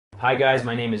Hi guys,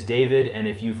 my name is David, and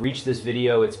if you've reached this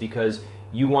video, it's because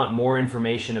you want more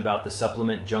information about the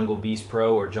supplement Jungle Beast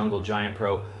Pro or Jungle Giant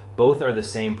Pro. Both are the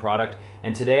same product,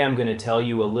 and today I'm going to tell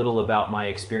you a little about my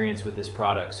experience with this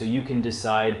product so you can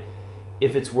decide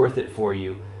if it's worth it for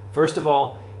you. First of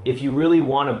all, if you really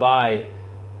want to buy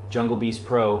Jungle Beast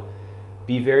Pro,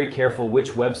 be very careful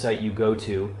which website you go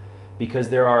to, because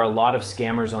there are a lot of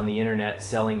scammers on the internet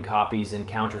selling copies and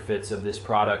counterfeits of this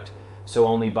product. So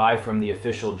only buy from the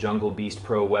official Jungle Beast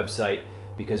Pro website,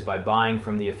 because by buying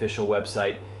from the official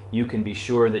website, you can be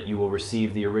sure that you will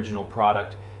receive the original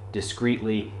product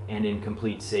discreetly and in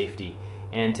complete safety.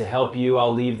 And to help you,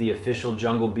 I'll leave the official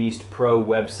Jungle Beast Pro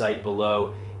website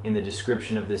below in the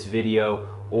description of this video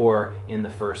or in the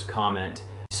first comment.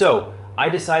 So I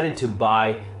decided to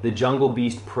buy the Jungle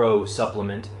Beast Pro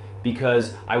supplement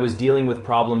because I was dealing with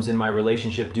problems in my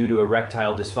relationship due to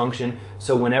erectile dysfunction.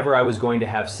 So whenever I was going to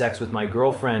have sex with my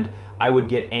girlfriend, I would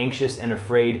get anxious and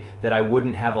afraid that I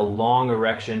wouldn't have a long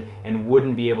erection and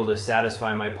wouldn't be able to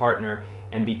satisfy my partner.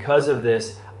 And because of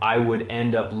this, I would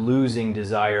end up losing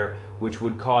desire, which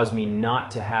would cause me not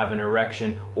to have an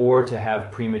erection or to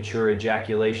have premature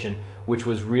ejaculation, which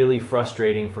was really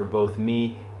frustrating for both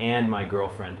me and my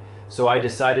girlfriend. So I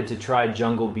decided to try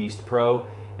Jungle Beast Pro.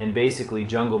 And basically,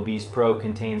 Jungle Beast Pro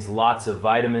contains lots of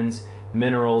vitamins,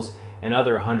 minerals, and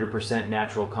other 100%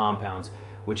 natural compounds,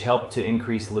 which help to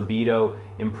increase libido,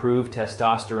 improve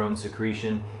testosterone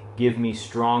secretion, give me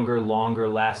stronger, longer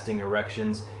lasting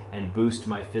erections, and boost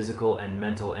my physical and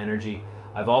mental energy.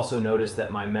 I've also noticed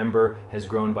that my member has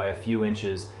grown by a few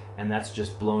inches, and that's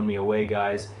just blown me away,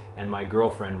 guys, and my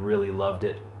girlfriend really loved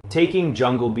it. Taking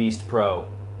Jungle Beast Pro.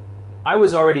 I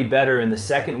was already better in the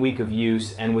second week of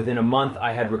use, and within a month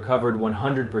I had recovered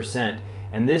 100%,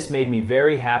 and this made me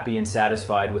very happy and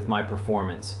satisfied with my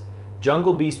performance.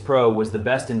 Jungle Beast Pro was the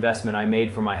best investment I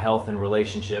made for my health and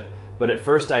relationship, but at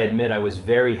first I admit I was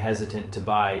very hesitant to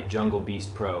buy Jungle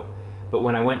Beast Pro. But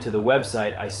when I went to the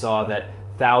website, I saw that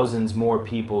thousands more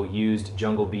people used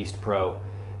Jungle Beast Pro,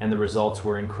 and the results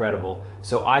were incredible,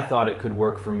 so I thought it could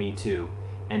work for me too.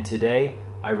 And today,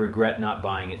 I regret not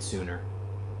buying it sooner.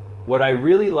 What I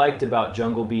really liked about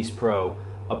Jungle Beast Pro,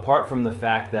 apart from the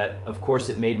fact that, of course,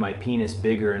 it made my penis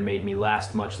bigger and made me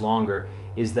last much longer,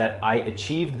 is that I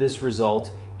achieved this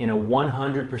result in a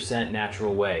 100%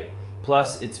 natural way.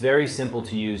 Plus, it's very simple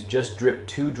to use. Just drip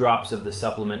 2 drops of the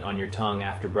supplement on your tongue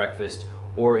after breakfast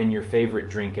or in your favorite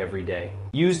drink every day.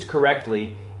 Used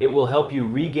correctly, it will help you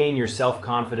regain your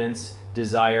self-confidence,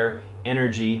 desire,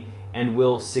 energy, and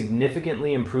will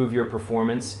significantly improve your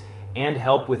performance and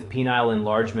help with penile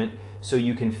enlargement so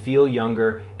you can feel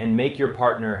younger and make your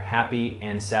partner happy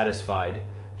and satisfied.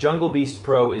 Jungle Beast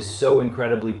Pro is so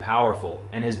incredibly powerful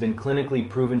and has been clinically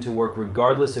proven to work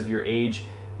regardless of your age,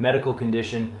 medical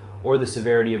condition, or the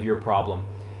severity of your problem.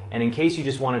 And in case you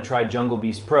just want to try Jungle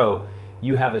Beast Pro,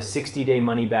 you have a 60-day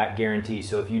money-back guarantee.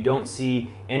 So if you don't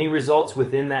see any results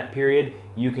within that period,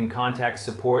 you can contact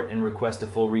support and request a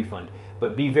full refund.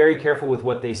 But be very careful with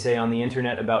what they say on the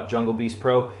internet about Jungle Beast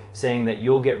Pro, saying that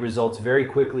you'll get results very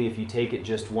quickly if you take it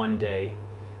just one day,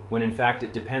 when in fact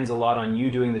it depends a lot on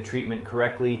you doing the treatment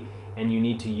correctly, and you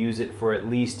need to use it for at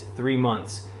least 3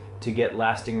 months to get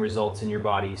lasting results in your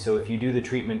body. So if you do the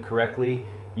treatment correctly,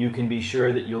 you can be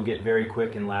sure that you'll get very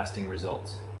quick and lasting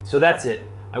results. So that's it.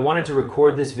 I wanted to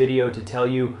record this video to tell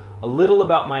you a little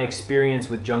about my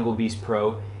experience with Jungle Beast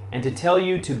Pro, and to tell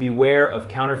you to beware of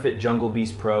counterfeit Jungle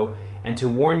Beast Pro, and to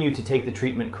warn you to take the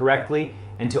treatment correctly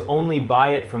and to only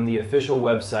buy it from the official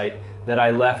website that I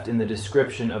left in the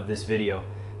description of this video.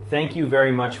 Thank you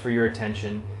very much for your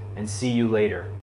attention, and see you later.